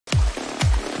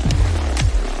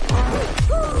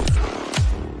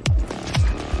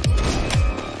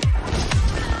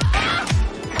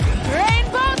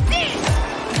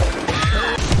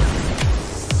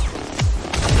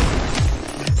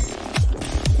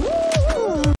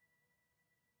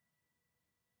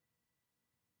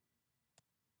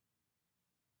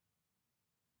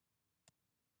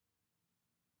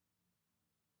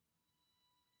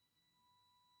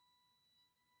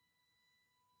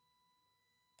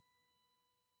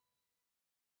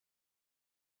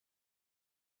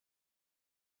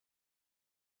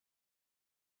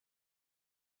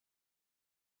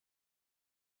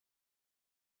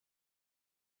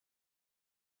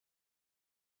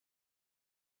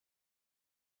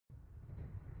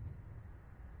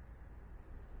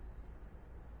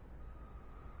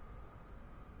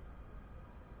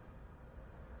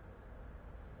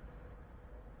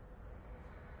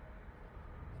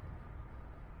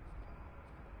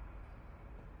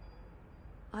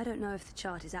I don't know if the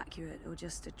chart is accurate or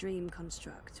just a dream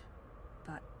construct,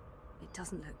 but it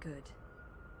doesn't look good.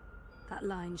 That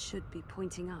line should be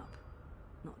pointing up.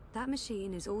 Not. That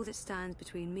machine is all that stands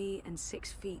between me and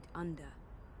 6 feet under.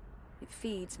 It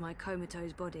feeds my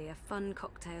comatose body a fun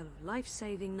cocktail of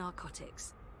life-saving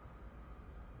narcotics.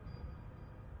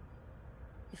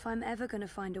 If I'm ever gonna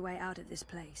find a way out of this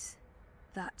place,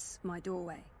 that's my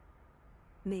doorway.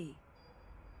 Me.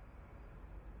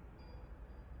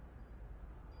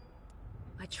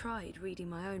 I tried reading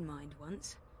my own mind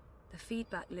once. The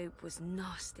feedback loop was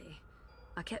nasty.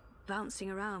 I kept bouncing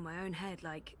around my own head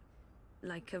like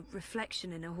a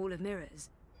reflection in a hall of mirrors.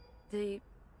 I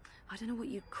don't know what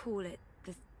you'd call it,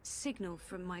 the signal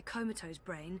from my comatose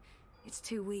brain, it's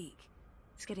too weak.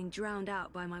 It's getting drowned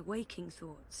out by my waking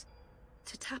thoughts.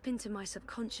 To tap into my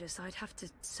subconscious, I'd have to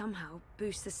somehow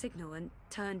boost the signal and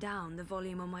turn down the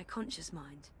volume on my conscious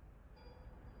mind.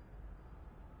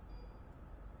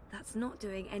 That's not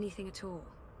doing anything at all,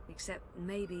 except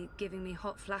maybe giving me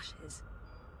hot flashes.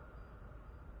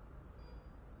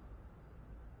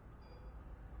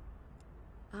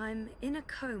 I'm in a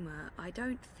coma. I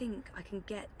don't think I can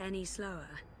get any slower.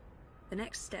 The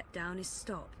next step down is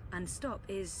stop, and stop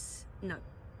is, no,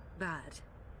 bad.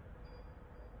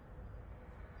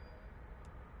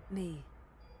 Me.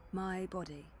 My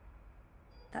body.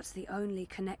 That's the only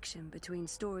connection between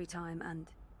storytime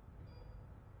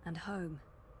and home.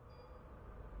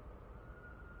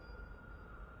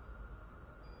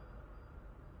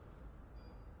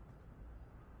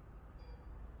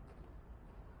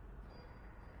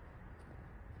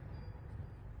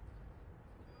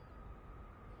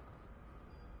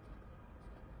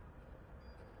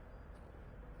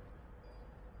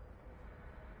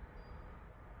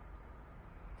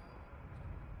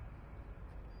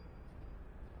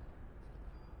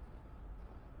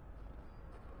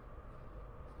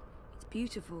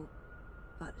 Beautiful,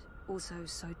 but also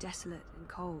so desolate and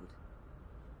cold,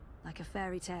 like a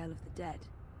fairy tale of the dead.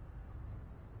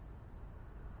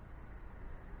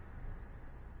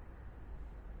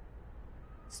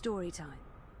 Storytime,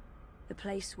 the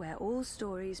place where all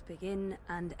stories begin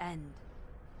and end,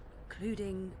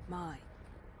 including mine.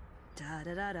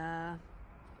 Da-da-da-da.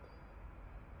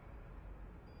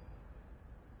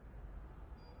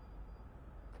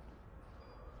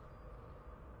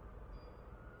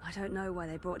 I don't know why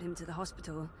they brought him to the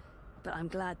hospital, but I'm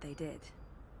glad they did.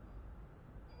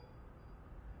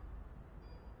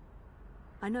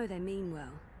 I know they mean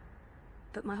well,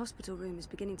 but my hospital room is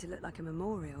beginning to look like a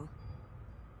memorial.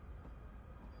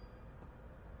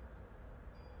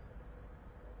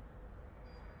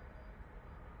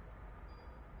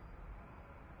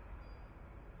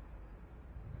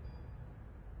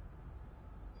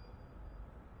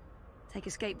 Take a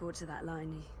skateboard to that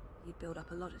line, you'd build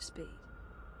up a lot of speed.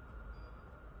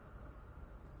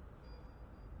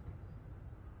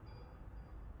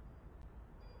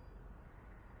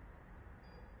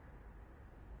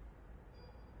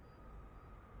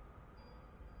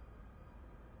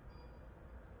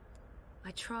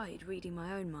 I tried reading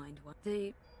my own mind once.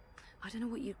 I don't know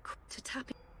what you'd call to tap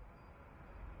in.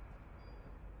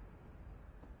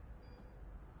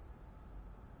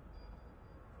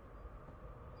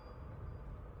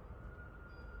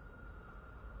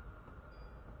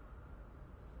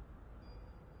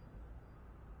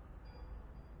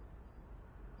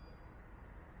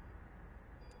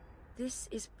 This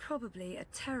is probably a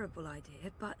terrible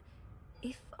idea, but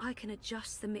if I can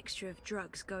adjust the mixture of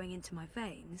drugs going into my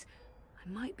veins, I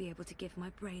might be able to give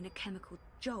my brain a chemical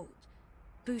jolt,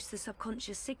 boost the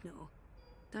subconscious signal.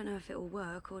 Don't know if it'll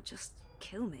work or just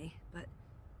kill me, but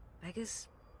beggars,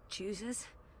 choosers.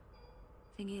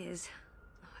 Thing is,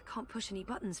 I can't push any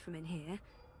buttons from in here.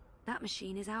 That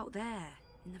machine is out there,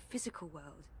 in the physical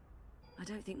world. I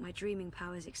don't think my dreaming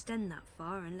powers extend that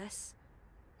far unless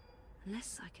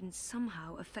I can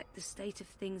somehow affect the state of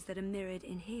things that are mirrored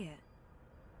in here.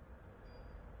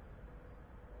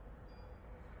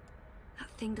 That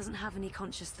thing doesn't have any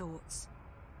conscious thoughts.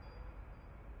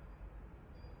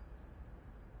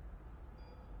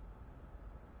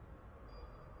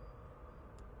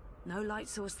 No light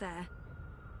source there.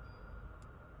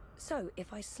 So,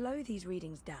 if I slow these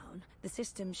readings down, the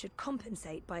system should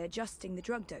compensate by adjusting the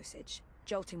drug dosage,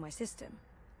 jolting my system,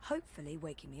 hopefully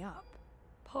waking me up,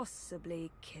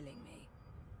 possibly killing me.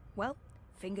 Well,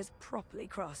 fingers properly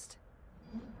crossed.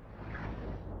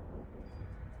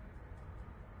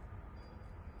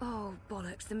 Oh,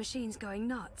 bollocks, the machine's going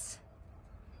nuts.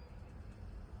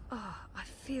 Oh, I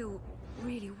feel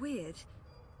really weird.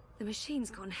 The machine's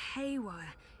gone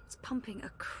haywire. It's pumping a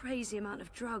crazy amount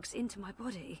of drugs into my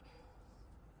body.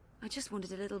 I just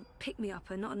wanted a little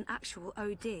pick-me-upper, not an actual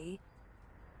OD.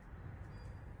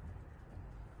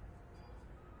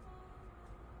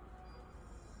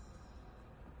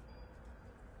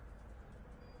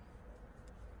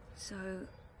 So,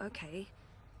 okay.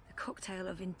 The cocktail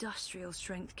of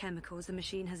industrial-strength chemicals the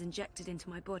machine has injected into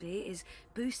my body is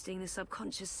boosting the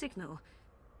subconscious signal.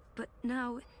 But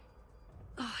now...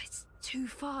 oh, it's too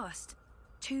fast.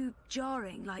 Too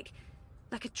jarring, like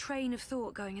a train of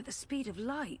thought going at the speed of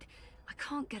light. I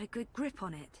can't get a good grip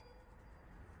on it.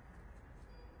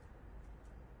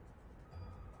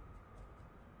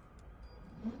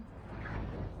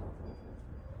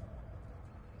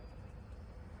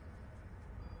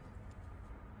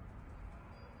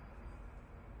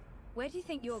 Where do you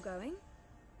think you're going?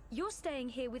 You're staying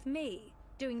here with me,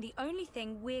 doing the only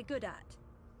thing we're good at.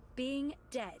 Being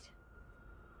dead.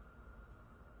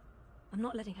 I'm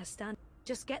not letting her stand.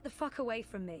 Just get the fuck away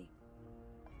from me.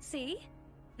 See?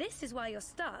 This is why you're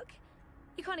stuck.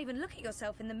 You can't even look at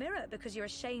yourself in the mirror because you're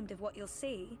ashamed of what you'll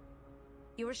see.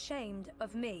 You're ashamed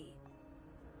of me.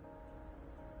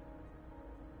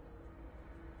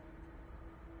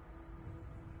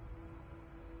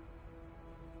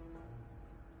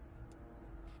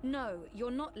 No,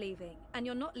 you're not leaving, and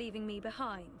you're not leaving me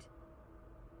behind.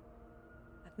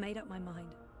 I've made up my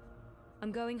mind.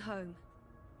 I'm going home.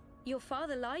 Your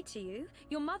father lied to you.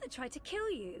 Your mother tried to kill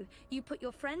you. You put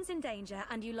your friends in danger,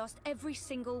 and you lost every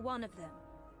single one of them.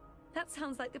 That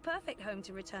sounds like the perfect home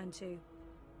to return to.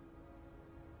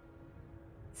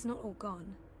 It's not all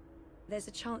gone. There's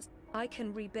a chance I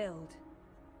can rebuild.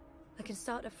 I can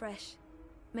start afresh,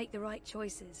 make the right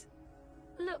choices.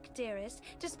 Look, dearest,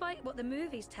 despite what the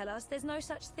movies tell us, there's no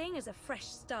such thing as a fresh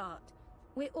start.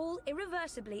 We're all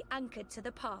irreversibly anchored to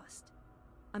the past.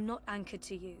 I'm not anchored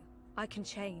to you. I can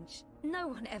change. No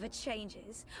one ever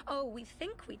changes. Oh, we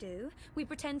think we do. We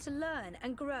pretend to learn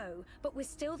and grow, but we're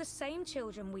still the same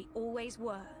children we always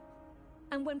were.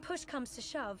 And when push comes to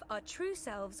shove, our true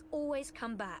selves always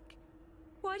come back.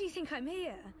 Why do you think I'm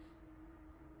here?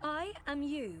 I am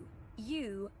you.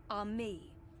 You are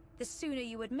me. The sooner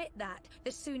you admit that,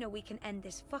 the sooner we can end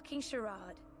this fucking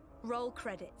charade. Roll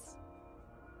credits.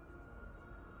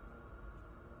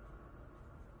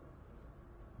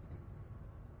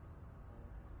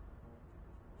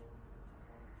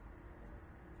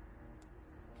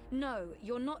 No,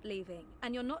 you're not leaving,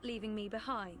 and you're not leaving me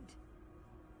behind.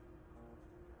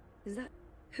 Is that...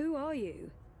 who are you?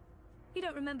 You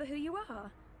don't remember who you are?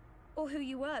 Or who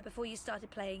you were before you started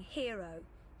playing hero,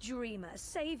 dreamer,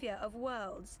 savior of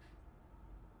worlds?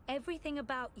 Everything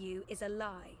about you is a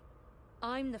lie.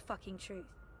 I'm the fucking truth.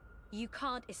 You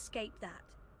can't escape that.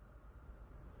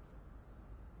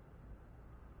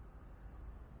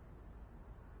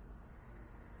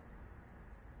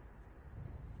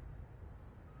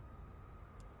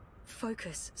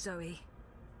 Focus, Zoe.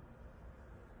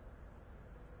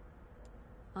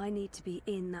 I need to be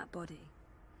in that body.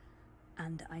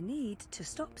 And I need to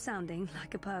stop sounding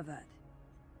like a pervert.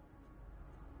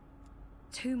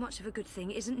 Too much of a good thing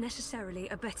isn't necessarily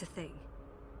a better thing.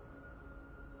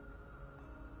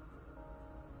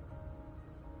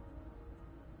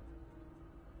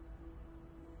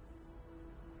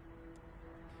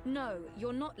 No,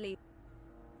 you're not leaving.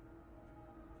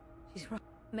 She's right.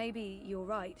 Maybe you're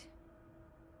right.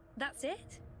 That's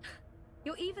it?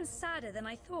 You're even sadder than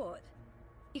I thought.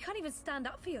 You can't even stand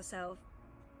up for yourself.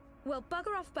 Well,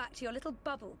 bugger off back to your little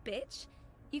bubble, bitch.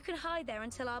 You can hide there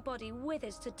until our body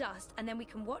withers to dust, and then we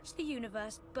can watch the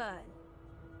universe burn.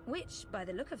 Which, by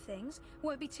the look of things,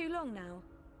 won't be too long now.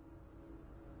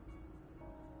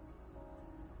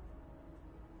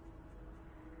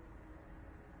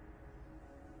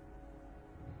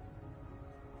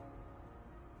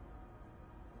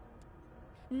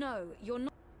 No, you're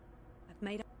not. I've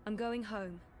made up. I'm going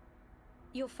home.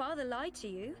 Your father lied to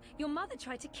you. Your mother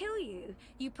tried to kill you.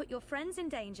 You put your friends in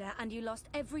danger, and you lost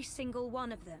every single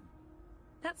one of them.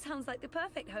 That sounds like the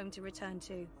perfect home to return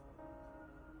to.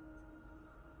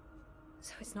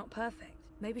 So it's not perfect.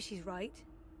 Maybe she's right.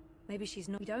 Maybe she's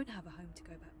not. We don't have a home to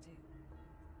go back to.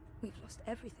 We've lost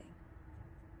everything.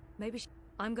 Maybe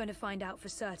I'm going to find out for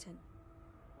certain.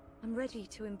 I'm ready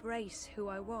to embrace who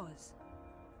I was.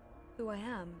 Who I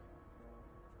am.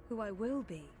 Who I will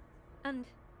be. And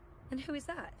who is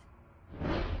that?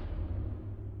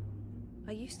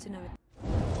 I used to know it.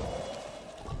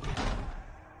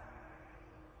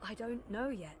 I don't know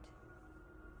yet.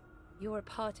 You're a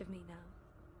part of me now.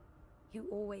 You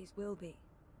always will be.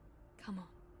 Come on.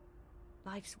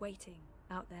 Life's waiting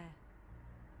out there.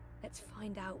 Let's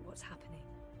find out what's happening.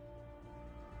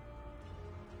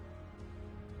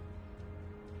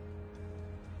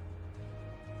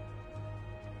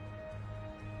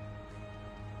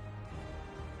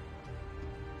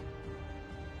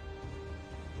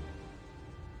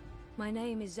 My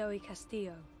name is Zoe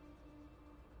Castillo.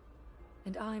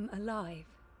 And I'm alive.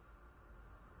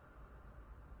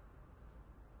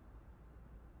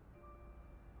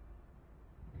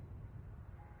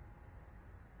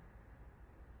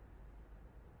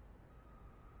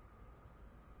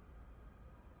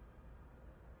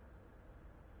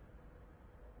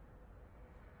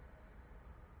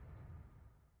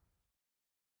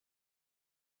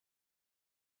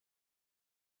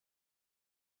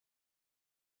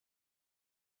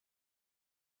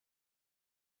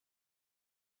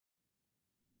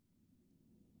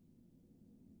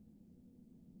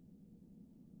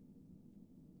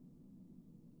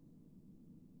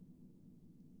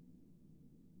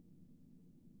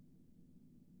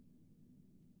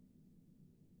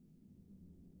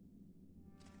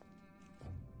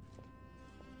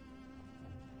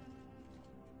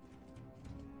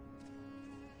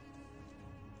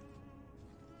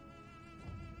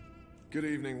 Good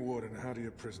evening, Warden. How do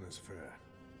your prisoners fare?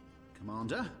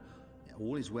 Commander,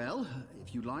 all is well.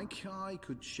 If you like, I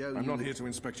could show you... I'm not here to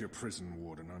inspect your prison,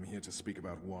 Warden. I'm here to speak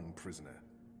about one prisoner.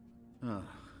 Ah,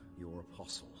 your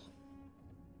apostle.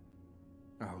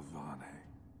 Alvane.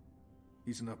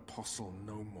 He's an apostle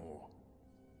no more.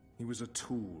 He was a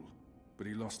tool, but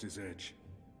he lost his edge.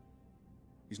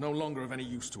 He's no longer of any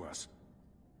use to us.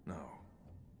 No.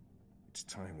 It's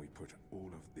time we put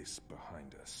all of this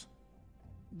behind us.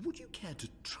 Would you care to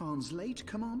translate,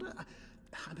 Commander?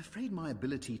 I'm afraid my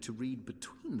ability to read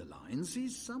between the lines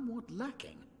is somewhat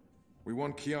lacking. We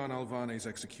want Kian Alvane's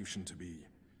execution to be...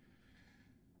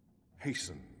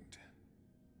 hastened.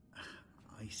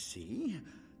 I see.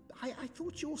 I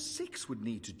thought your six would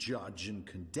need to judge and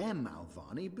condemn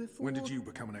Alvane before... When did you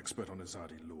become an expert on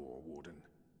Azadi law, Warden?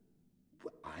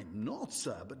 Well, I'm not,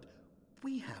 sir, but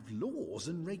we have laws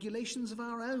and regulations of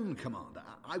our own, Commander.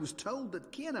 I was told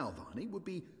that Kian Alvane would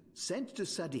be sent to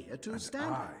Sadir to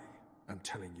stand... I am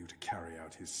telling you to carry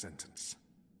out his sentence.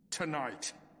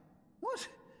 Tonight! What?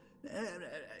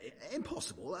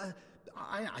 Impossible.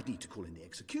 I need to call in the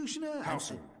executioner... How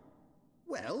soon?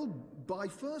 Well, by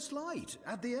first light,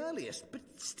 at the earliest, but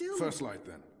still... First light,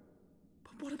 then.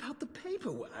 But what about the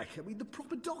paperwork? I mean, the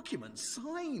proper documents,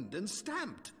 signed and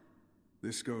stamped.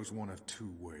 This goes one of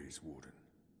two ways, Warden.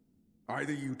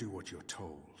 Either you do what you're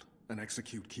told, and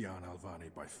execute Kian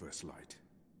Alvane by first light.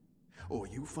 Or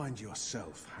you find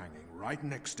yourself hanging right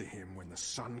next to him when the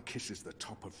sun kisses the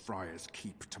top of Friar's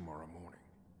Keep tomorrow morning.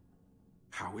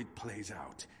 How it plays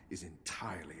out is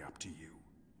entirely up to you.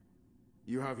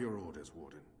 You have your orders,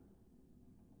 Warden.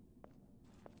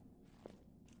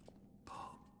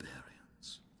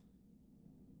 Barbarians.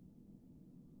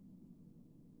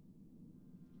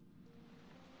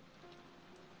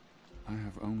 I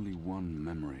have only one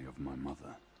memory of my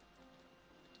mother.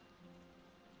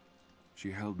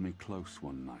 She held me close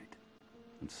one night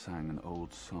and sang an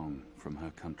old song from her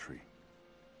country.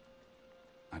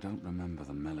 I don't remember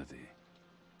the melody,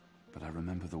 but I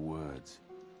remember the words.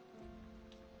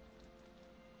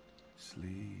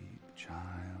 Sleep,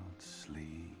 child,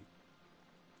 sleep.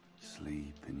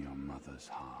 Sleep in your mother's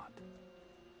heart.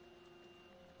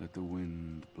 Let the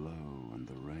wind blow and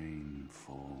the rain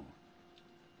fall.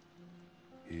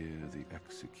 Hear the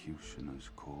executioner's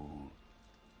call.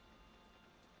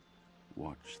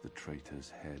 Watch the traitor's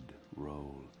head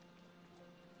roll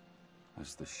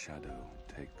as the shadow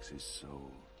takes his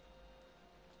soul.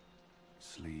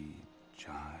 Sleep,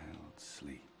 child,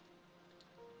 sleep.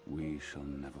 We shall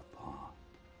never part,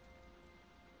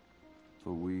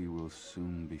 for we will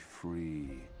soon be free,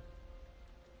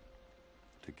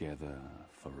 together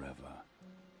forever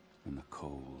in the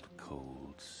cold,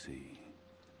 cold sea.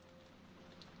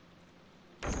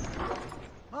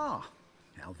 Ah,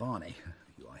 Alvane,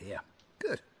 you are here.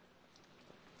 Good.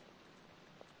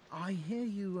 I hear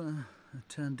you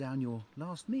turned down your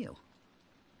last meal.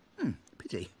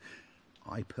 Pity.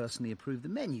 I personally approved the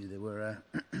menu. There were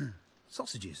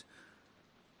sausages.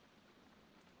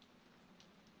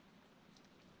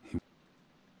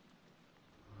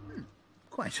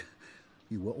 Quite.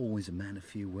 You were always a man of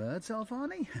few words,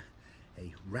 Alvane.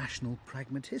 A rational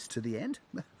pragmatist to the end.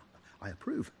 I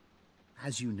approve.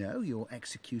 As you know, your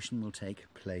execution will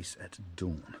take place at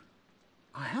dawn.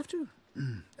 I have to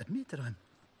admit that I'm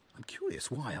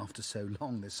curious why, after so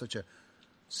long, there's such a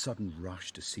sudden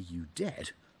rush to see you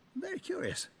dead. I'm very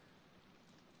curious.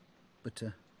 But,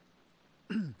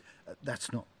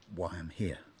 that's not why I'm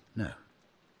here, no.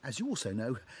 As you also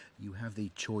know, you have the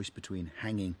choice between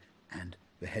hanging and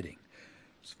beheading.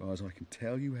 As far as I can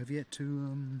tell, you have yet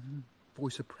to,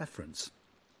 voice a preference.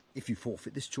 If you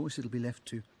forfeit this choice, it'll be left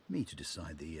to me to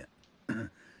decide the,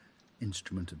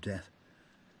 instrument of death.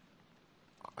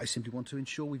 I simply want to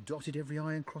ensure we've dotted every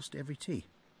I and crossed every T.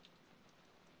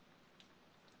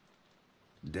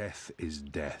 Death is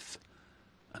death,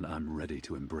 and I'm ready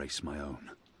to embrace my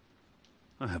own.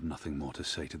 I have nothing more to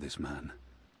say to this man.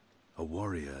 A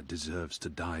warrior deserves to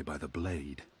die by the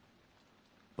blade.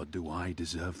 But do I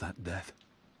deserve that death?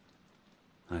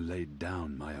 I laid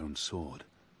down my own sword.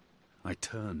 I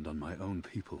turned on my own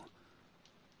people.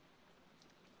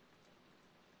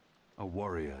 A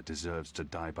warrior deserves to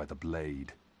die by the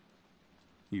blade.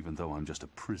 Even though I'm just a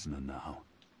prisoner now,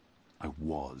 I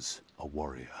was a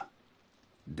warrior.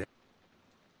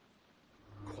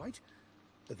 Quite.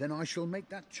 Then I shall make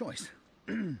that choice.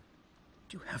 Do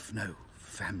you have no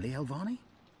family, Alvani?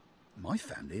 My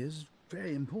family is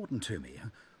very important to me.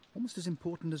 Almost as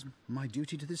important as my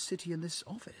duty to this city and this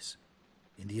office.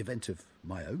 In the event of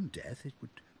my own death, it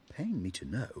would pain me to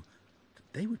know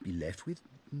that they would be left with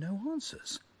no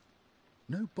answers.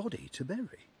 No body to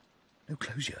bury. No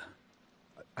closure.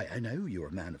 I know you're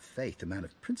a man of faith, a man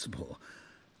of principle.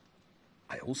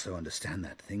 I also understand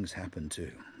that things happen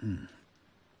to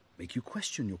make you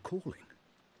question your calling.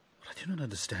 What I do not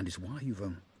understand is why you've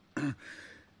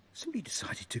simply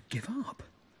decided to give up.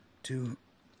 To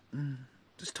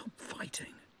stop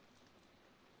fighting.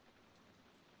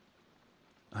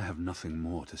 I have nothing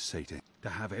more to say to him. To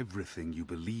have everything you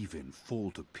believe in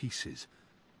fall to pieces.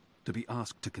 To be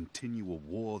asked to continue a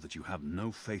war that you have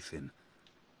no faith in.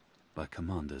 By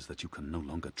commanders that you can no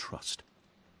longer trust.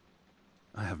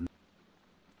 I have...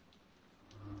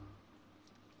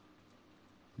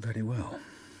 Very well.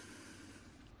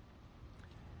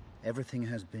 Everything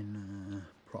has been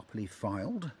properly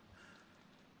filed.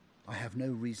 I have no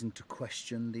reason to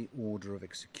question the order of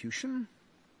execution.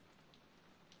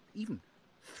 Even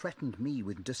threatened me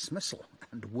with dismissal,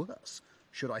 and worse,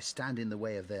 should I stand in the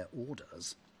way of their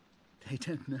orders. They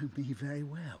don't know me very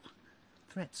well.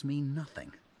 Threats mean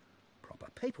nothing.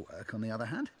 Proper paperwork, on the other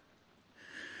hand.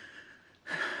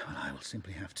 Well, I will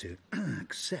simply have to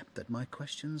accept that my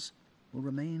questions will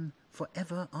remain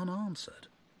forever unanswered.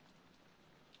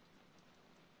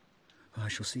 I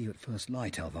shall see you at first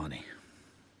light, Alvani.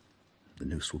 The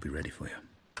noose will be ready for you.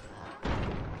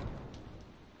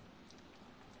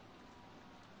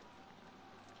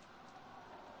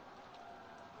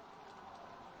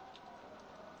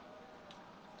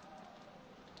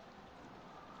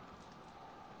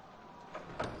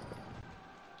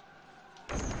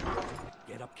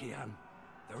 Get up, Kian.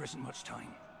 There isn't much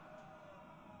time.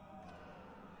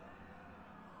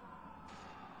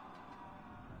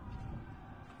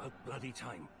 About bloody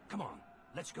time. Come on,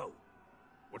 let's go.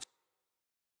 What's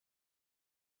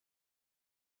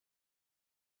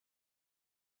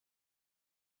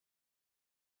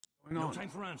going on? No time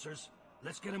for answers.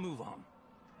 Let's get a move on.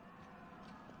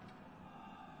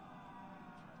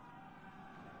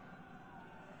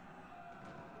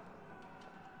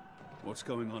 What's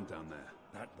going on down there?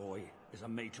 That boy is a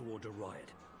made-to-order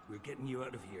riot. We're getting you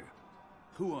out of here.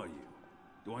 Who are you?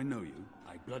 Do I know you?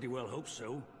 I bloody well hope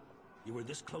so. You were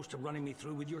this close to running me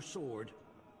through with your sword.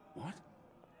 What?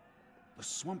 The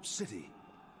Swamp City?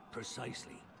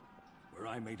 Precisely. Where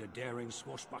I made a daring,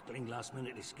 swashbuckling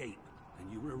last-minute escape,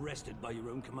 and you were arrested by your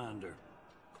own commander.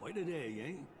 Quite a day,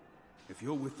 eh? If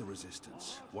you're with the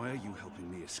Resistance, why are you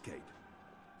helping me escape?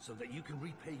 So that you can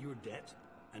repay your debt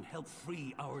and help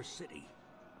free our city.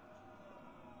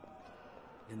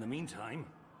 In the meantime,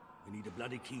 we need a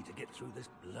bloody key to get through this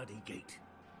bloody gate.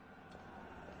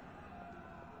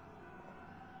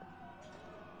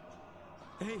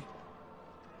 Hey!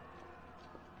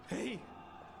 Hey!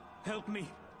 Help me!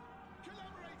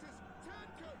 Collaborators,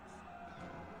 turncoats!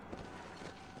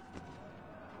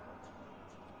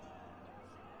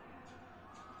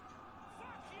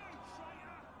 Fuck you,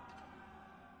 traitor!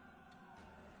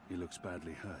 He looks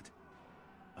badly hurt.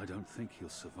 I don't think he'll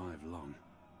survive long.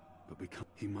 But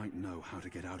he might know how to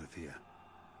get out of here.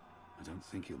 I don't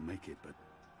think he'll make it, but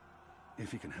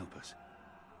if he can help us,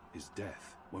 his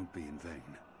death won't be in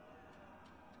vain.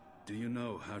 Do you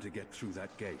know how to get through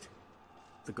that gate?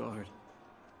 The guard.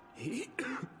 He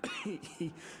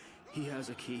has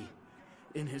a key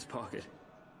in his pocket.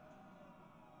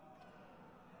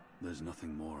 There's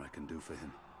nothing more I can do for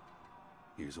him.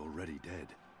 He is already dead.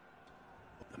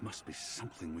 There must be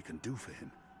something we can do for him.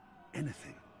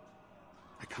 Anything.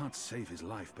 I can't save his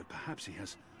life, but perhaps he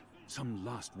has some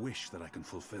last wish that I can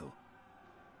fulfill.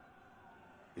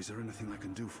 Is there anything I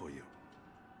can do for you?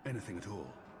 Anything at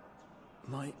all?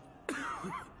 My...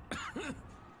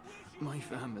 my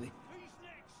family.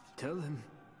 Tell them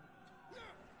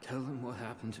what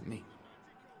happened to me.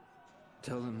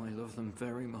 Tell them I love them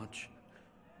very much.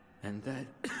 And that...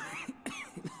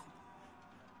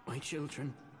 my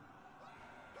children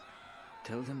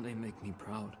Tell them they make me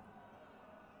proud.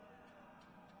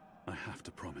 I have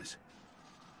to promise.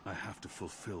 I have to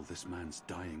fulfill this man's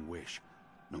dying wish,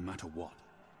 no matter what.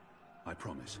 I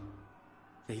promise.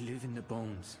 They live in the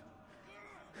bones.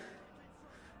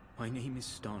 My name is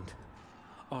Stunt.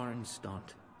 Arn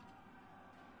Stunt.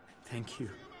 Thank you.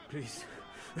 Please.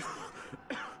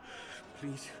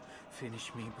 Please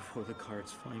finish me before the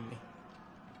cards find me.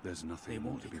 There's nothing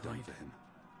more to be done for him.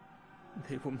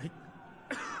 They will make...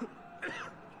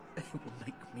 They will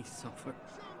make me suffer.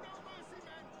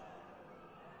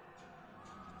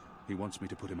 He wants me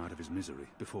to put him out of his misery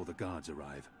before the guards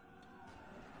arrive.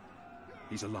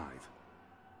 He's alive.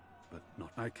 But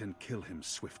not... I can kill him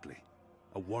swiftly.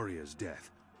 A warrior's death.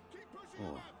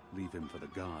 Or leave him for the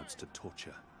guards to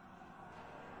torture.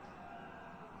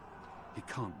 He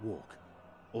can't walk.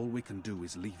 All we can do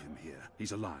is leave him here.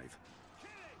 He's alive.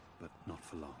 But not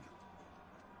for long.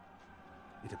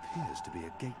 It appears to be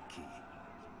a gate key.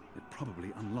 It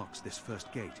probably unlocks this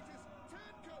first gate.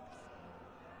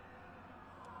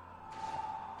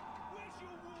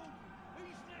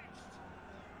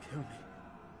 Kill me.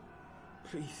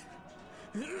 Please.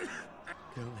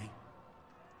 Kill me.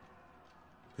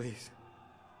 Please.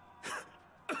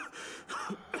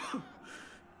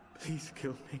 Please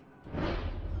kill me.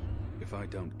 If I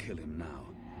don't kill him now,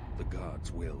 the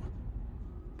guards will.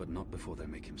 But not before they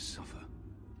make him suffer.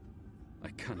 I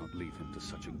cannot leave him to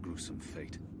such a gruesome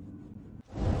fate.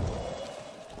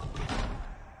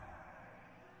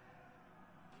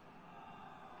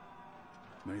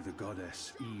 May the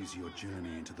goddess ease your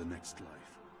journey into the next life.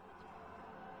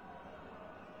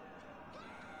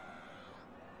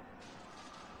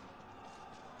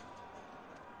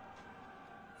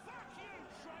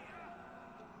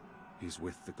 He's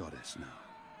with the goddess now,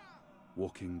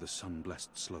 walking the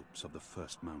sun-blessed slopes of the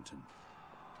first mountain.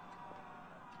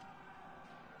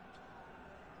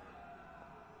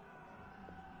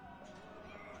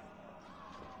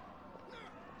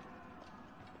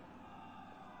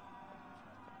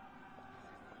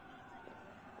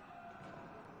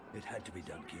 It had to be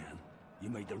done, Kian. You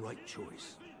made the right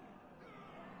choice.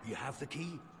 You have the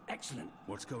key? Excellent.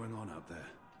 What's going on out there?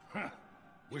 Huh.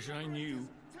 Wish I knew.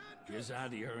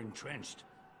 Gazadi are entrenched.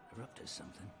 They're up to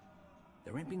something.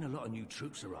 There ain't been a lot of new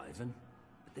troops arriving.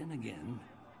 But then again,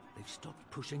 they've stopped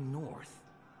pushing north.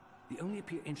 They only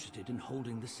appear interested in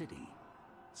holding the city.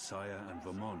 Saya and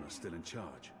Vermon are still in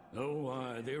charge.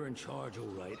 Oh, they're in charge, all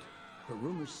right. But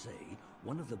rumors say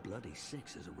one of the Bloody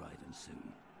Six is arriving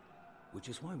soon. Which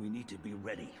is why we need to be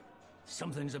ready.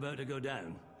 Something's about to go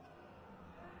down.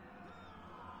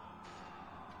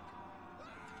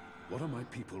 What are my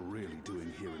people really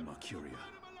doing here in Mercuria?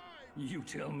 You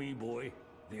tell me, boy.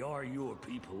 They are your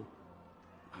people.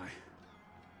 I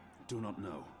do not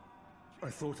know. I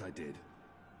thought I did,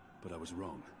 but I was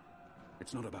wrong.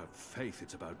 It's not about faith,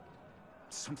 it's about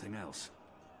something else.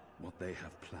 What they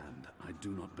have planned, I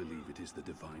do not believe it is the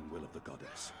divine will of the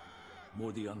goddess.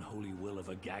 More the unholy will of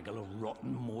a gaggle of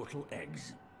rotten mortal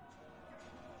eggs.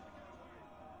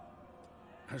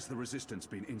 Has the resistance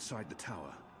been inside the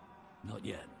tower? Not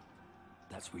yet.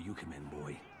 That's where you come in,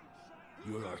 boy.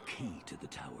 You're our key to the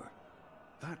tower.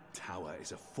 That tower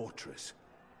is a fortress.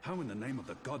 How in the name of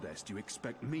the goddess do you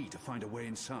expect me to find a way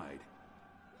inside?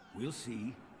 We'll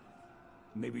see.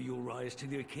 Maybe you'll rise to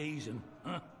the occasion,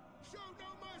 huh? Show no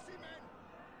mercy,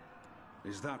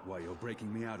 men! Is that why you're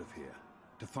breaking me out of here?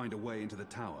 To find a way into the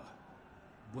tower?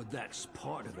 Well, that's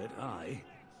part of it, aye.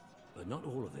 But not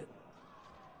all of it.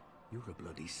 You're a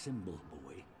bloody symbol,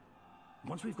 boy.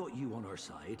 Once we've got you on our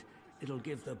side, it'll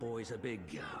give the boys a big,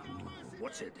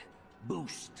 what's it?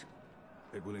 Boost.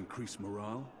 It will increase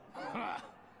morale? Ha!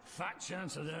 Fat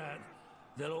chance of that.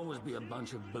 There'll always be a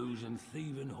bunch of boozing,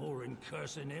 thieving, whoring,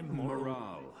 cursing, immoral...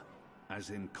 Morale.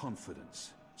 As in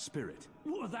confidence. Spirit.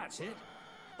 Well, that's it.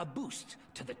 A boost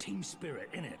to the team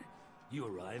spirit, innit? You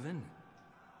arriving?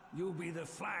 You'll be the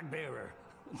flag bearer.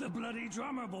 The bloody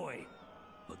drummer boy.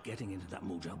 But getting into that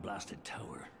Mojang blasted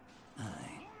tower...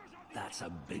 Aye. That's a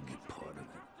big part of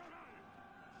it.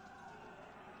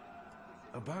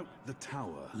 About the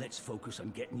tower... Let's focus on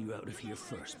getting you out of here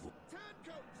first, boy.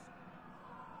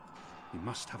 He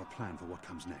must have a plan for what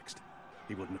comes next.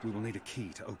 We will need a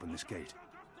key to open this gate.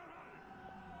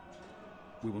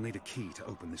 We will need a key to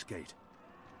open this gate.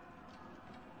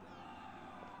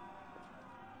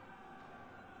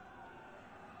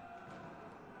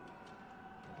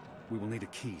 We will need a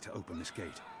key to open this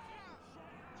gate.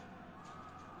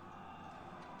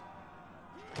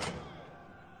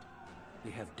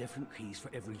 They have different keys for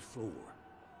every floor,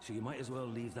 so you might as well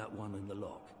leave that one in the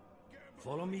lock.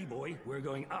 Follow me, boy. We're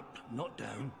going up, not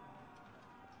down.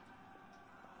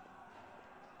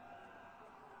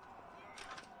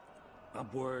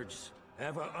 Upwards,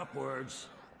 ever upwards.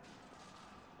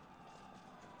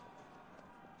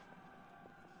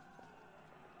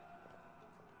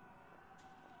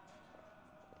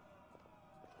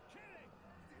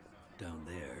 Down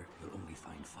there, you'll only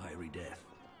find fiery death.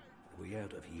 The way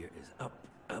out of here is up,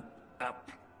 up,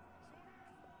 up.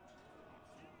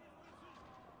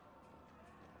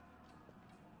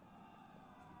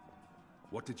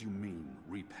 What did you mean,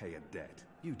 repay a debt?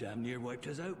 You damn near wiped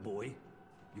us out, boy.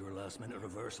 Your last-minute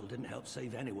reversal didn't help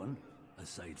save anyone,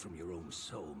 aside from your own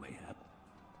soul, mayhap.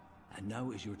 And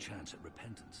now is your chance at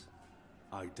repentance.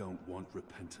 I don't want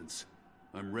repentance.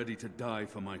 I'm ready to die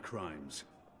for my crimes.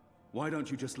 Why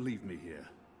don't you just leave me here?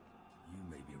 You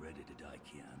may be ready to die,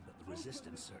 Kian, but the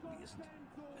Resistance certainly isn't,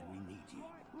 and we need you.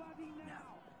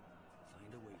 Now,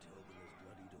 find a way to open this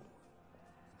bloody door.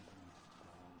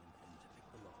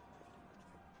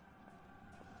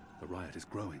 The riot is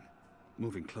growing,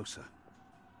 moving closer.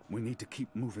 We need to keep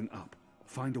moving up.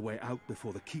 Find a way out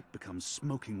before the keep becomes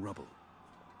smoking rubble.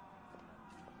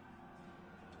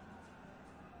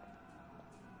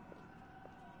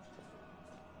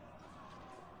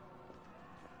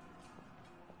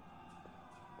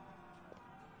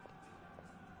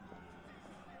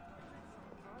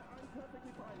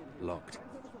 Locked.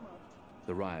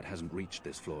 The riot hasn't reached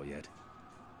this floor yet.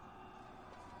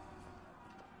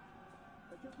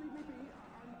 Just leave me be.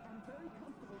 I'm very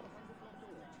comfortable behind this locked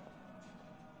door.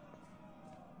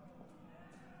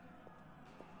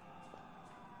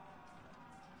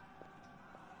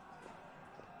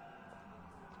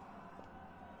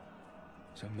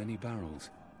 So many barrels.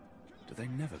 Do they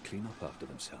never clean up after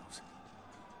themselves?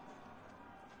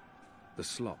 The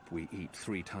slop we eat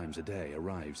 3 times a day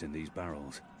arrives in these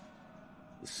barrels.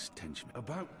 The stench...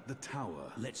 About the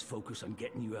tower... Let's focus on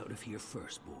getting you out of here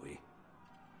first, boy.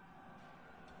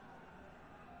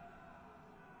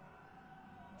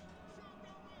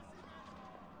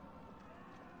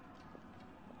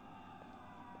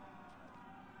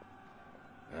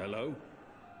 Hello?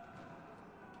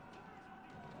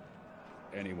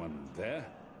 Anyone there?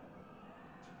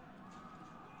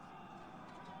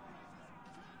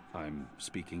 I'm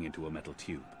speaking into a metal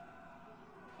tube.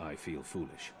 I feel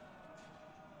foolish.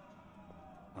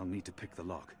 I'll need to pick the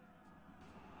lock.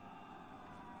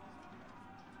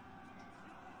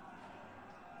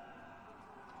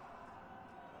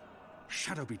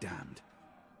 Shadow be damned.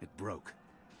 It broke.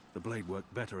 The blade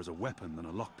worked better as a weapon than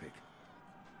a lockpick.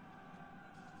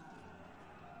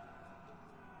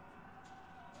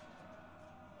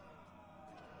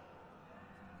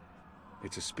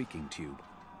 It's a speaking tube.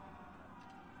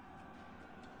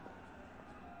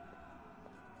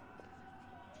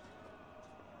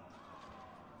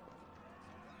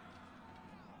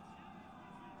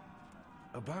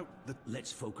 About the...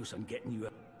 Let's focus on getting you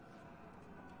out.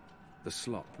 The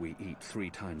slop we eat 3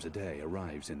 times a day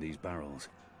arrives in these barrels.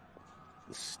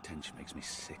 The stench makes me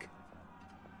sick.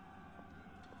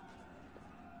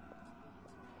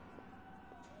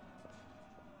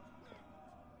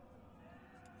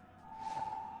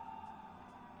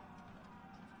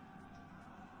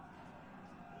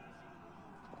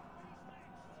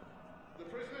 The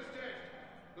prisoner's dead.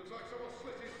 Looks like someone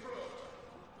slit his throat.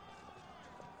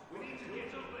 We need to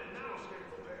get up there now,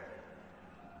 Skipper Bear.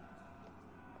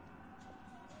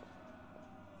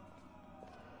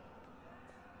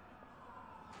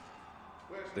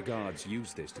 The guards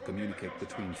use this to communicate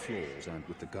between floors and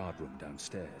with the guard room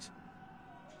downstairs.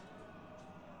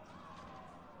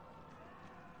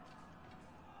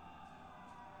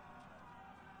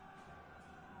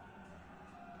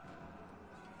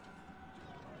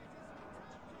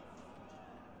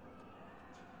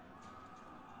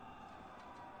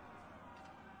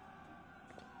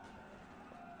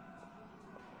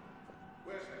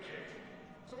 Where's the key?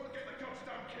 Someone get the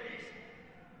goddamn keys!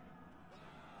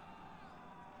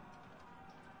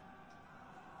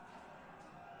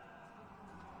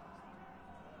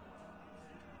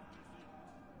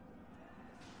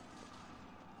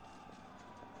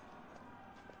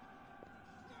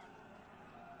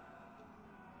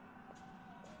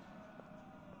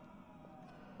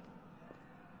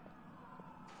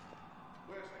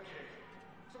 Where's the key?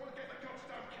 Someone get the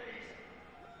goddamn keys!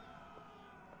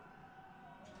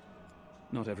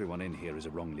 Not everyone in here is a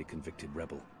wrongly convicted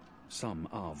rebel. Some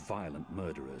are violent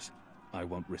murderers. I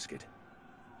won't risk it.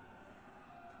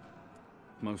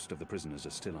 Most of the prisoners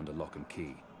are still under lock and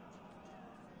key.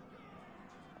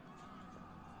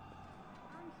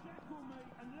 Unshackle me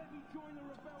and let me join the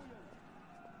rebellion!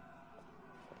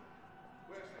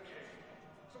 Where's the key?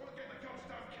 Someone get the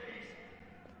goddamn keys!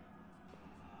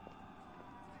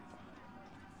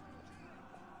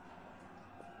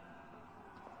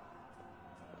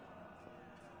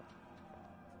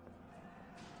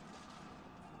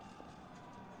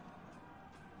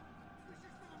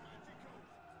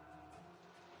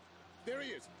 There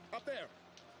he is! Up there!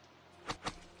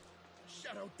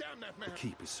 Shadow, damn that man! The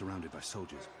keep is surrounded by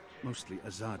soldiers. Mostly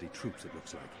Azadi troops, it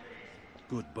looks like.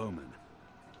 Good bowmen.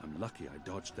 I'm lucky I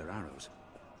dodged their arrows.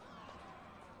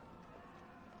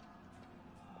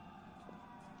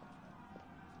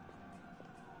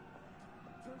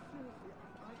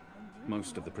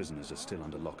 Most of the prisoners are still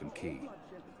under lock and key.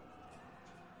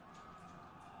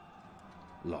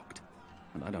 Locked.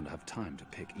 And I don't have time to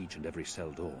pick each and every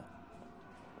cell door.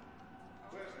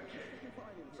 Where's the key?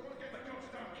 Someone get the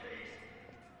goddamn keys!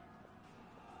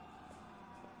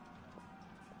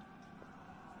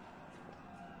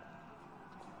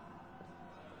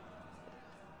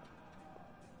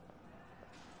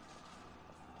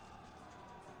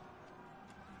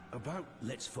 About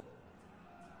let's fo-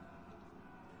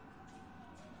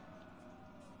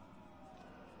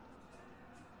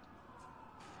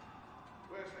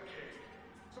 Where's the key?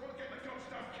 Someone get the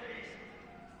goddamn keys!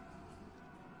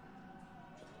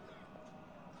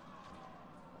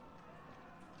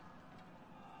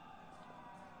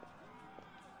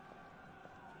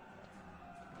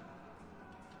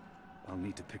 I'll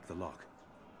need to pick the lock.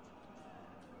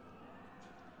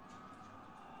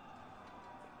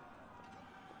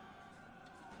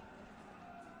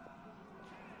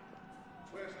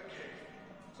 Where's the key?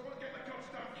 Someone get the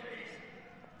goddamn keys!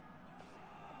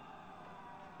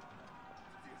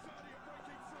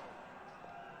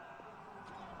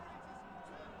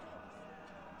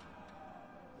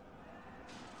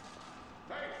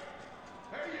 Hey!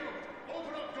 Hey you!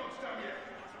 Open up, goddamn you!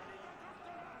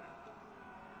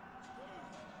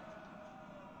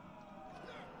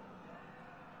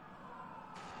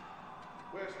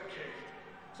 Where's the key?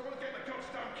 Someone get the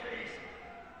goddamn keys!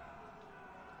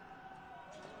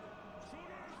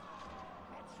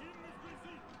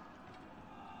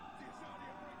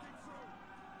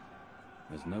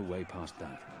 There's no way past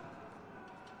that.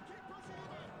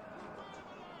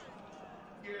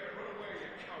 Yeah, run away, you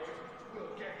coward!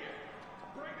 We'll get you!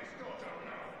 Break this door down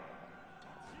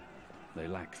now! They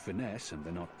lack finesse and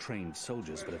they're not trained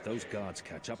soldiers, but if those guards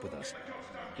catch up with us,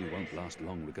 we won't last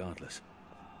long regardless.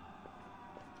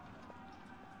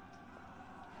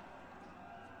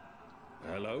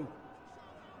 Hello?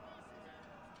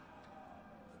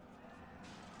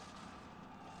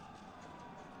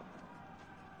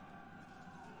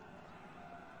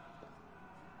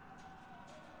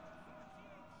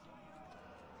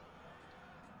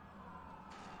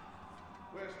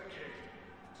 Where's the key?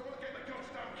 Someone get the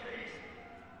goddamn keys!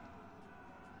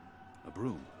 A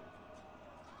broom.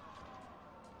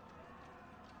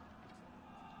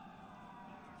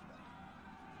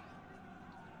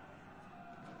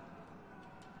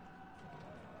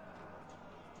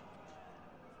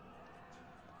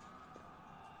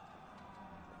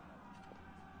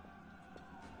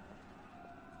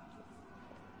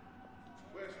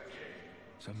 Where's the key?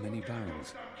 So many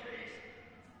barrels. Goddamn keys!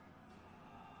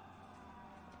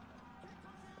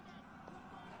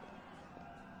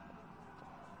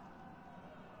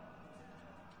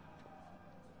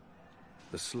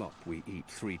 The slop we eat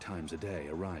 3 times a day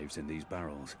arrives in these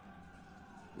barrels.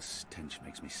 The stench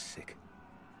makes me sick.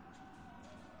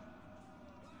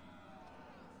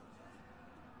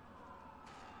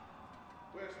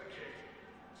 Where's the key?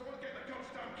 Someone get the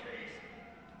goddamn keys!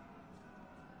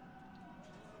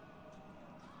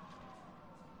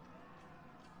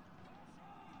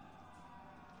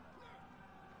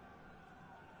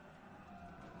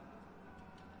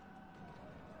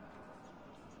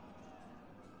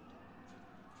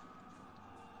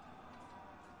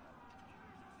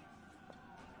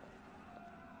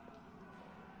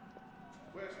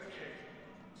 Where's the key?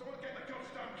 Someone get the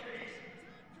goddamn keys!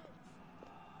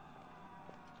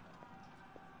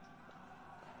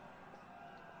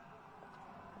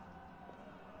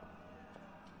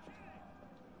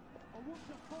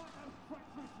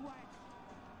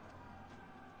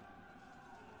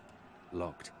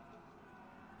 Locked.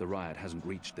 The riot hasn't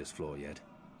reached this floor yet.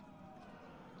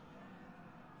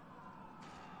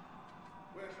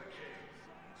 Where's the key?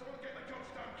 Someone get the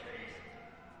goddamn keys!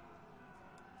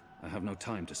 I have no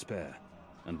time to spare,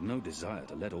 and no desire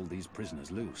to let all these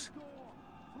prisoners loose.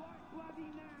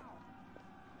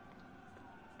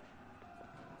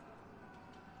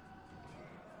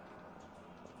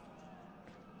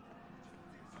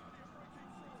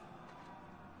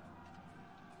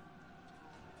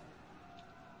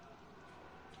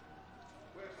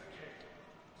 Where's the key?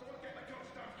 Someone get the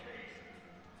goddamn keys!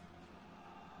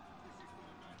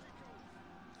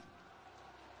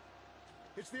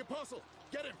 It's the Apostle!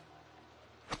 Get him!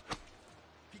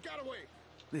 He got away!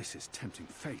 This is tempting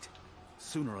fate.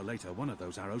 Sooner or later, one of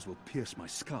those arrows will pierce my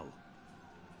skull.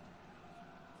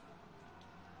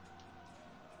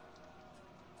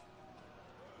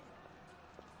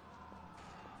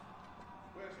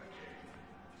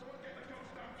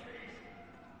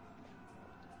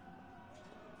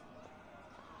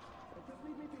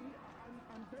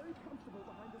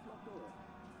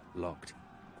 Locked.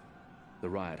 The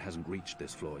riot hasn't reached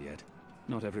this floor yet.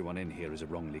 Not everyone in here is a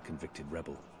wrongly convicted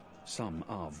rebel. Some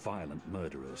are violent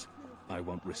murderers. I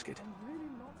won't risk it.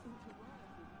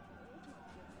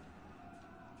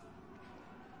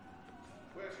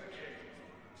 Where's the key?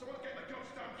 Someone get the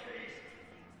goddamn keys!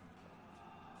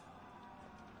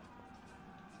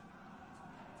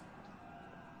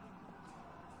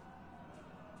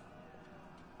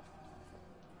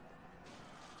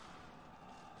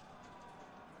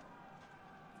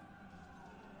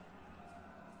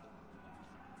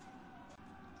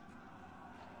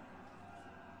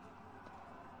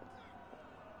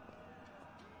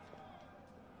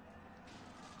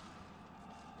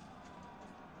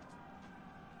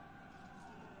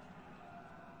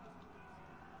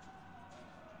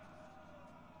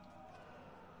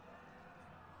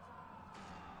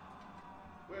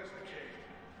 Where's the key?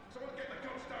 Someone get the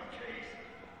goddamn keys!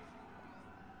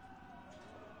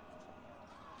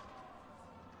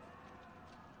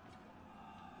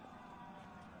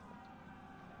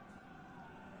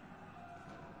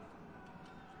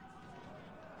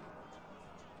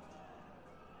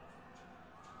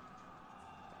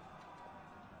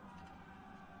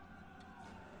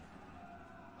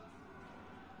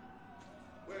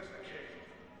 Where's the key?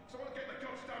 Someone get the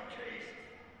goddamn keys!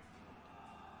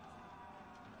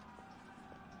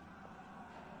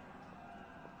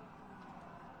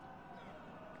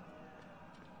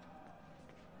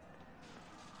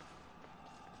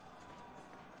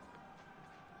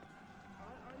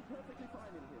 I'm perfectly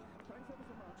fine in here. Thanks ever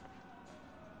so much.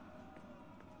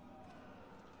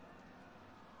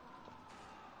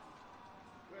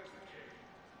 Where's the key?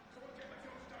 Someone get the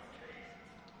goddamn keys!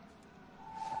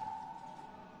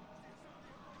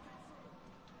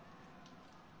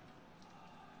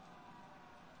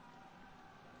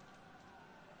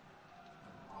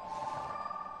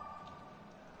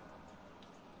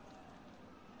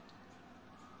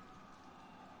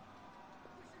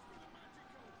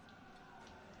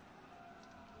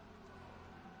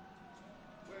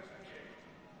 Where's the key?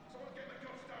 Someone get the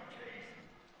goddamn keys!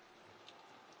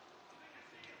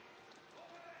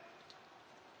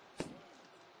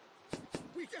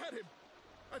 We got him!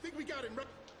 I think we got him right.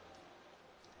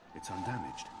 It's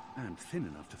undamaged, and thin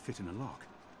enough to fit in a lock.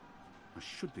 I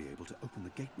should be able to open the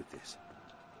gate with this.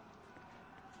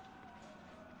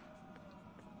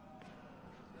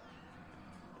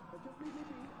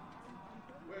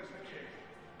 Where's the key?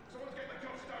 Someone get the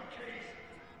goddamn keys!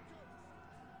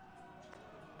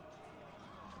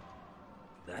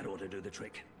 That ought to do the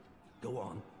trick. Go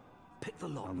on. Pick the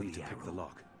lock I'll with need to the pick arrow. the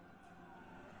lock.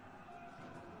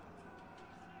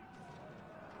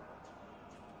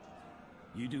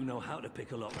 You do know how to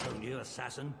pick a lock, don't you,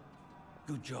 assassin?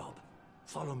 Good job.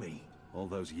 Follow me. All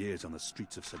those years on the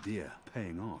streets of Sadir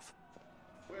paying off.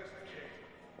 Where's the key?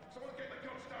 Someone get the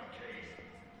goddamn keys!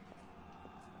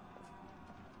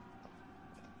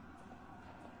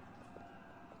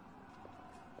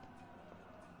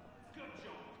 Good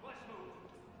job. Let's move.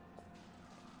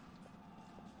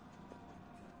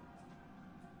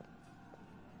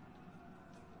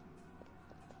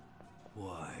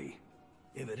 Why,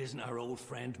 if it isn't our old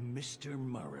friend, Mr.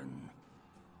 Murren.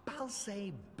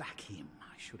 Balsay Bakim.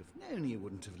 I should have known you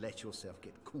wouldn't have let yourself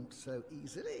get caught so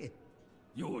easily.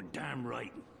 You're damn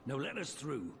right. Now let us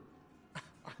through.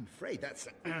 I'm afraid that's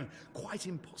quite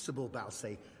impossible,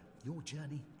 Balsay. Your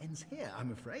journey ends here,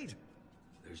 I'm afraid.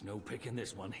 There's no picking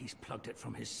this one. He's plugged it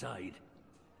from his side.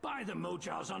 By the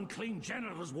Mojal's unclean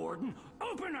genitals, Warden!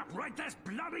 Open up right this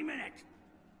bloody minute!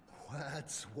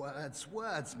 Words, words,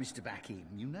 words, Mr. Bakim.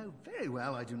 You know very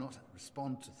well I do not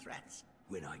respond to threats.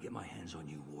 When I get my hands on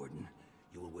you, Warden,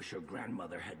 you'll wish your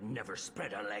grandmother had never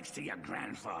spread her legs to your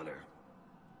grandfather.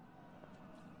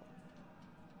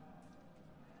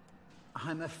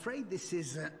 I'm afraid this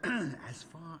is as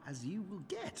far as you will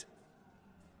get.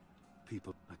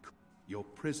 People, your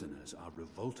prisoners are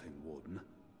revolting, Warden.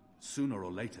 Sooner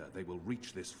or later, they will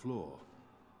reach this floor.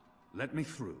 Let me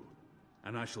through,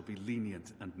 and I shall be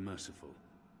lenient and merciful.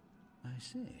 I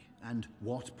see. And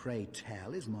what, pray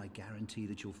tell, is my guarantee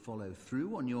that you'll follow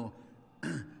through on your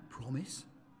promise?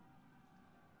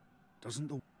 Doesn't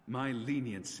the... My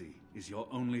leniency is your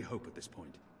only hope at this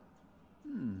point.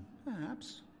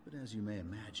 Perhaps. But as you may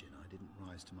imagine, I didn't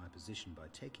rise to my position by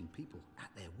taking people at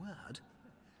their word.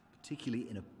 Particularly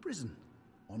in a prison.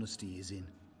 Honesty is in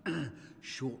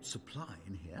short supply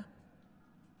in here.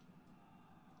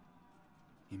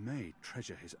 He may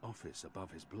treasure his office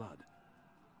above his blood.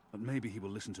 But maybe he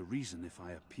will listen to reason if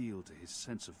I appeal to his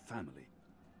sense of family.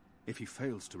 If he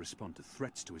fails to respond to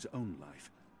threats to his own life,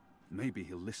 maybe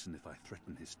he'll listen if I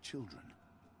threaten his children.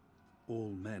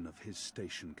 All men of his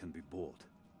station can be bought.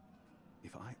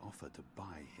 If I offer to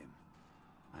buy him,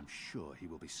 I'm sure he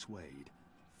will be swayed.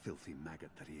 Filthy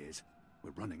maggot that he is.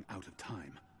 We're running out of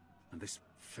time. And this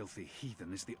filthy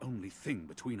heathen is the only thing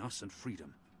between us and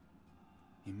freedom.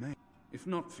 He may. If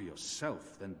not for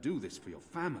yourself, then do this for your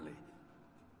family.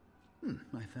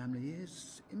 My family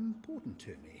is important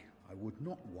to me. I would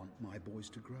not want my boys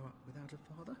to grow up without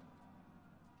a father.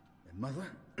 Their mother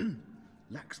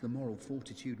lacks the moral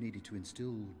fortitude needed to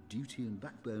instill duty and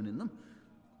backbone in them.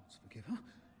 Gods forgive her.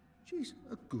 She's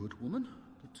a good woman,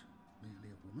 but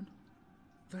merely a woman.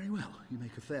 Very well, you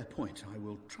make a fair point. I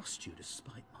will trust you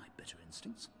despite my better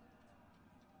instincts.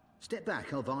 Step back,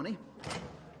 Alvani.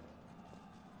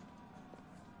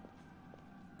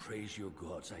 Praise your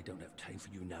gods, I don't have time for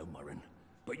you now, Murren.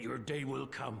 But your day will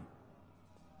come.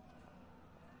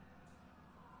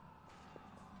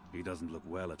 He doesn't look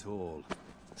well at all,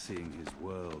 seeing his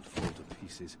world fall to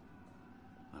pieces.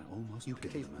 I almost You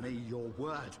pity gave the man. me your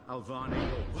word, Alvani,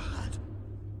 your word.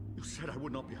 You said I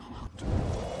would not be harmed.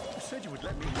 You said you would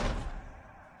let me live.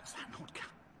 Does that not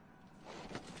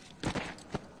count?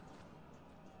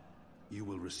 You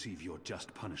will receive your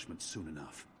just punishment soon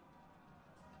enough.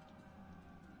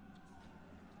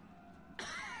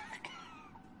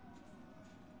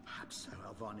 Perhaps so,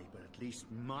 Alvani, but at least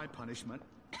my punishment...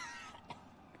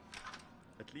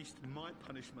 At least my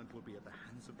punishment will be at the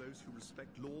hands of those who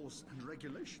respect laws and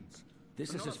regulations.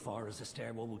 This is as far as the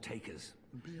stairwell will take us.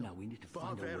 Now we need to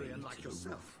find a way Barbarian like to the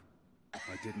yourself. roof.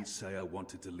 I didn't say I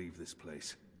wanted to leave this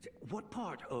place. What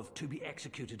part of to be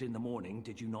executed in the morning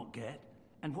did you not get?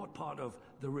 And what part of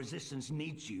the resistance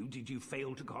needs you did you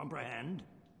fail to comprehend?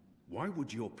 Why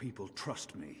would your people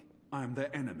trust me? I am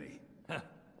their enemy.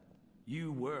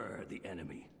 You were the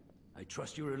enemy. I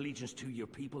trust your allegiance to your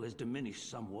people has diminished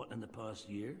somewhat in the past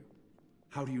year.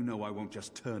 How do you know I won't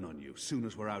just turn on you soon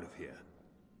as we're out of here?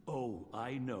 Oh,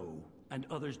 I know. And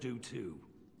others do too.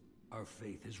 Our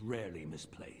faith is rarely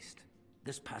misplaced.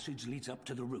 This passage leads up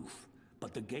to the roof,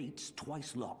 but the gate's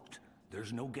twice locked.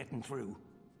 There's no getting through.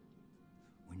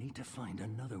 We need to find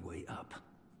another way up.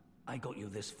 I got you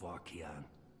this far, Kian.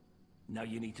 Now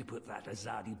you need to put that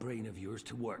Azadi brain of yours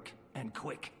to work, and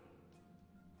quick.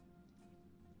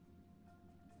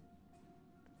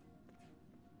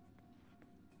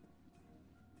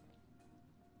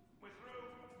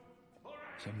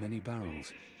 So many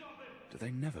barrels. Do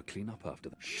they never clean up after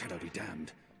them? Shadow be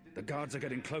damned. The guards are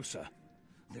getting closer.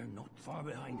 They're not far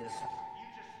behind us.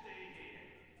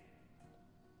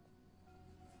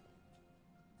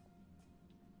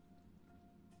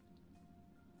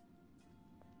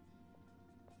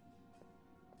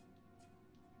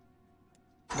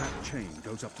 That chain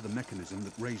goes up to the mechanism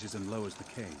that raises and lowers the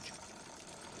cage.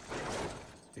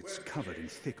 It's covered in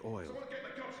thick oil. Someone get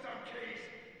the goddamn keys!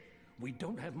 We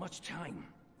don't have much time.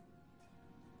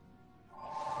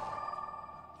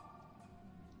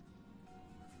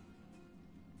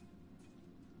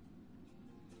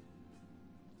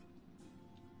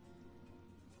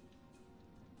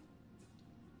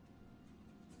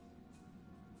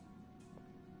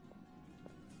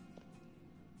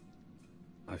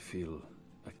 I feel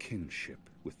a kinship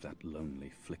with that lonely,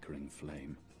 flickering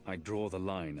flame. I draw the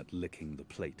line at licking the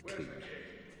plate clean.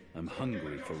 I'm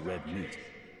hungry for red meat,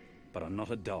 but I'm not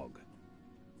a dog.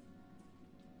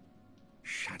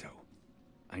 Shadow.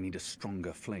 I need a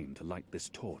stronger flame to light this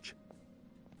torch.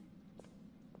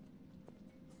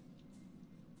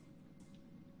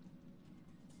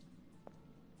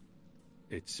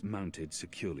 It's mounted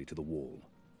securely to the wall.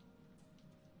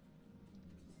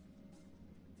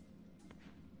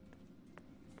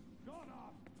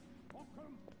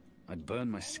 I'd burn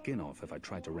my skin off if I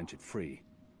tried to wrench it free.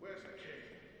 Where's the key?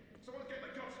 Someone get the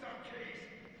goddamn keys!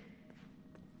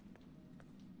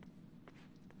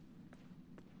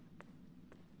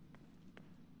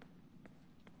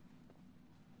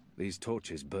 These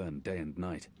torches burn day and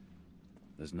night.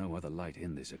 There's no other light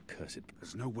in this accursed...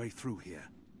 There's no way through here.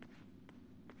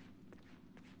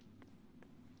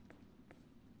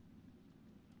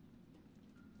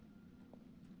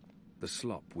 The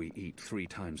slop we eat 3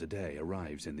 times a day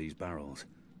arrives in these barrels.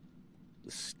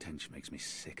 The stench makes me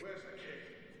sick. Where's the key?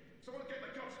 Someone get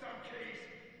the goddamn keys!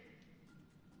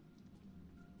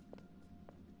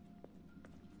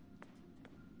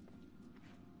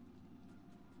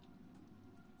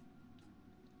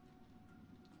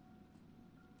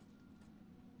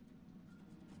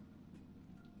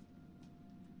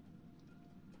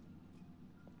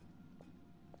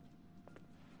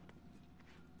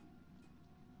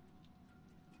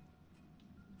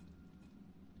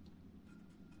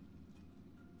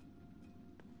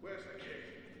 Where's the key?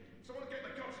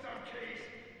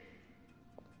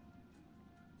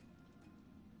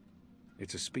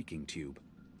 It's a speaking tube.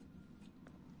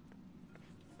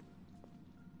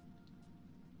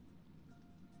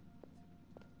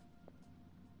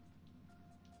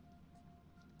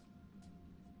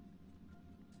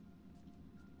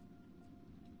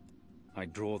 I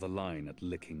draw the line at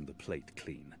licking the plate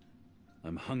clean.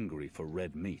 I'm hungry for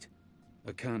red meat.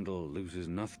 A candle loses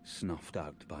nothing, snuffed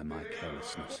out by my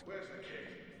carelessness,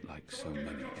 like so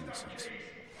many innocents.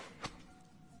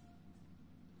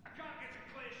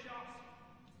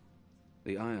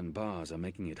 The iron bars are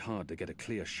making it hard to get a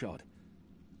clear shot,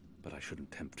 but I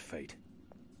shouldn't tempt fate.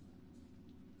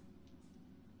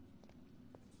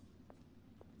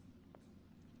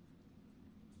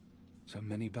 So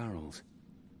many barrels.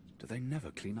 Do they never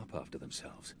clean up after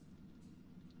themselves?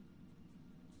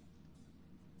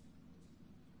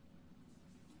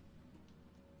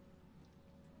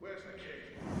 Where's the key?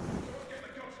 Someone get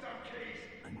the goddamn keys!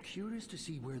 I'm curious to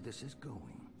see where this is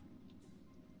going.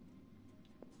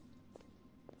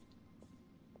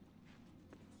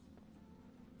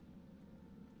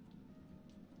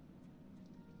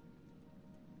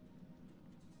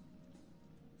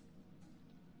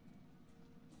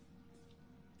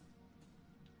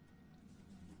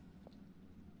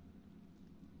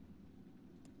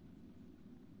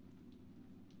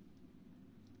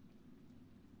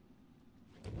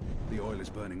 The oil is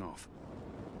burning off.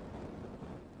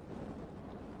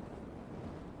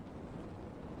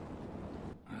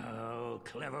 Oh,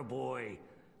 clever boy.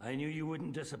 I knew you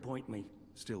wouldn't disappoint me.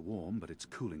 Still warm, but it's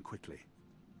cooling quickly.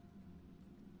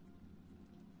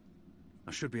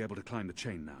 I should be able to climb the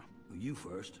chain now. You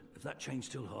first. If that chain's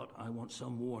still hot, I want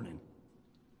some warning.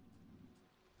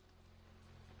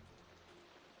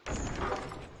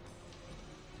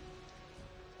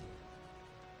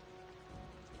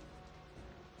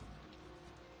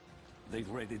 They've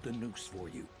readied the noose for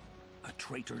you. A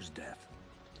traitor's death.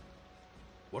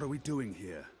 What are we doing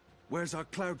here? Where's our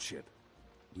cloud ship?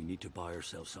 We need to buy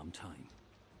ourselves some time.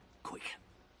 Quick.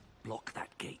 Block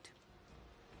that gate.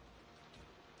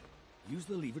 Use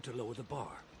the lever to lower the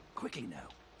bar. Quickly now.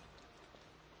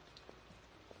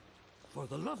 For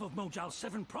the love of Mojal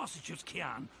 7 prostitutes,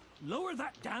 Kian, lower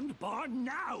that damned bar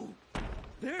now!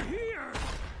 They're here!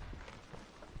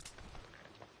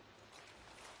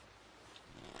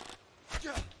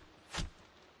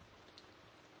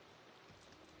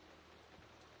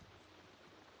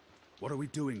 What are we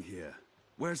doing here?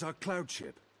 Where's our cloud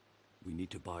ship? We need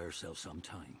to buy ourselves some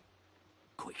time.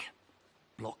 Quick.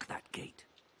 Block that gate.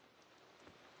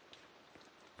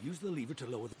 Use the lever to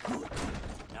lower the... Good.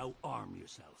 Now arm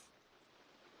yourself.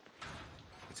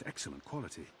 It's excellent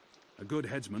quality. A good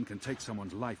headsman can take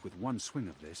someone's life with one swing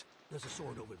of this. There's a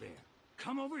sword over there.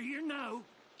 Come over here now!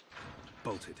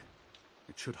 Bolted.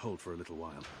 It should hold for a little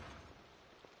while.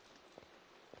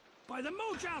 By the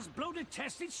Mojal's bloated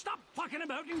testes, stop fucking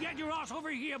about and get your ass over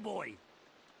here, boy!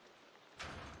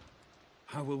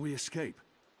 How will we escape?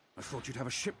 I thought you'd have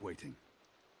a ship waiting.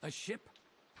 A ship?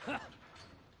 Ha!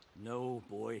 No,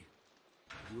 boy.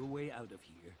 Your way out of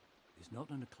here is not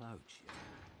on a cloud ship,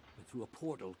 but through a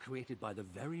portal created by the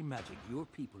very magic your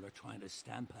people are trying to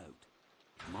stamp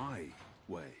out. My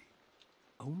way.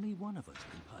 Only one of us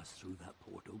can pass through that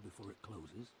portal before it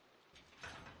closes.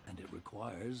 And it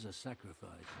requires a sacrifice.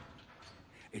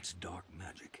 It's dark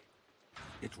magic.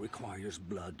 It requires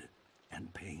blood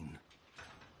and pain.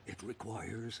 It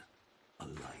requires a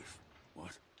life.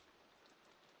 What?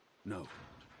 No.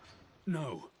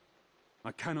 No!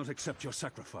 I cannot accept your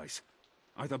sacrifice.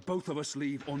 Either both of us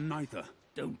leave or neither.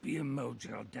 Don't be a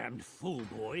Mojal damned fool,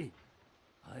 boy.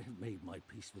 I have made my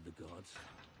peace with the gods.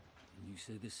 And you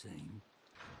say the same.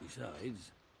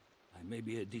 Besides, I may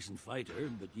be a decent fighter,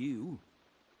 but you...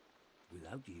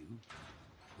 Without you,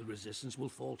 the resistance will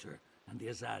falter, and the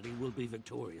Azadi will be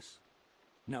victorious.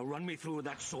 Now run me through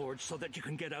that sword so that you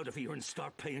can get out of here and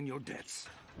start paying your debts.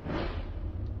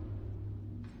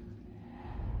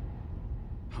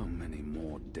 How many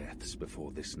more deaths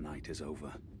before this night is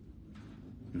over?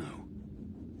 No.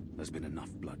 There's been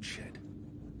enough bloodshed.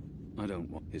 I don't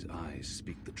want... His eyes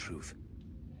speak the truth.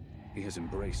 He has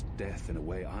embraced death in a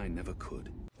way I never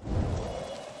could.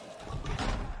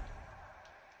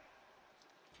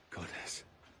 Goddess,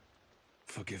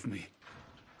 forgive me.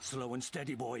 Slow and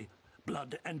steady, boy.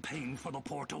 Blood and pain for the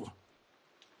portal.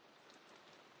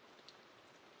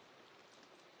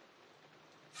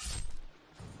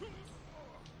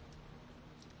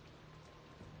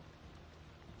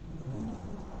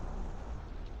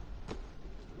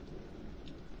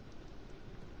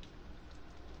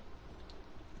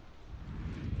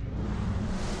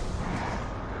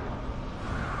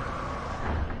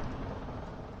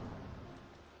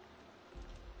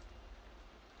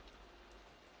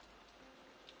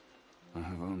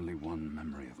 have only one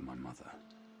memory of my mother.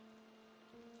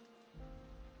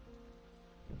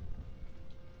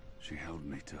 She held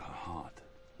me to her heart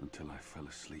until I fell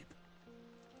asleep.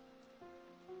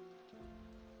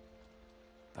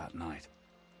 That night,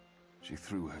 she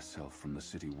threw herself from the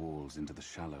city walls into the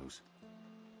shallows.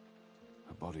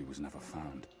 Her body was never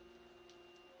found.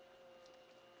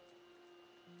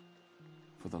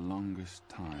 For the longest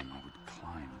time, I would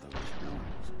climb those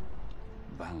walls,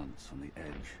 balance on the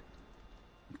edge,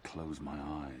 and close my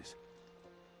eyes.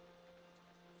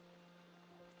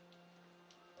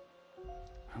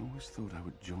 I always thought I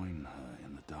would join her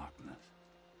in the darkness,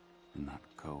 in that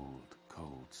cold,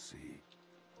 cold sea.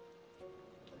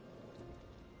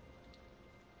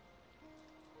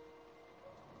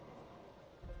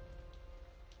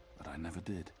 But I never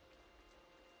did.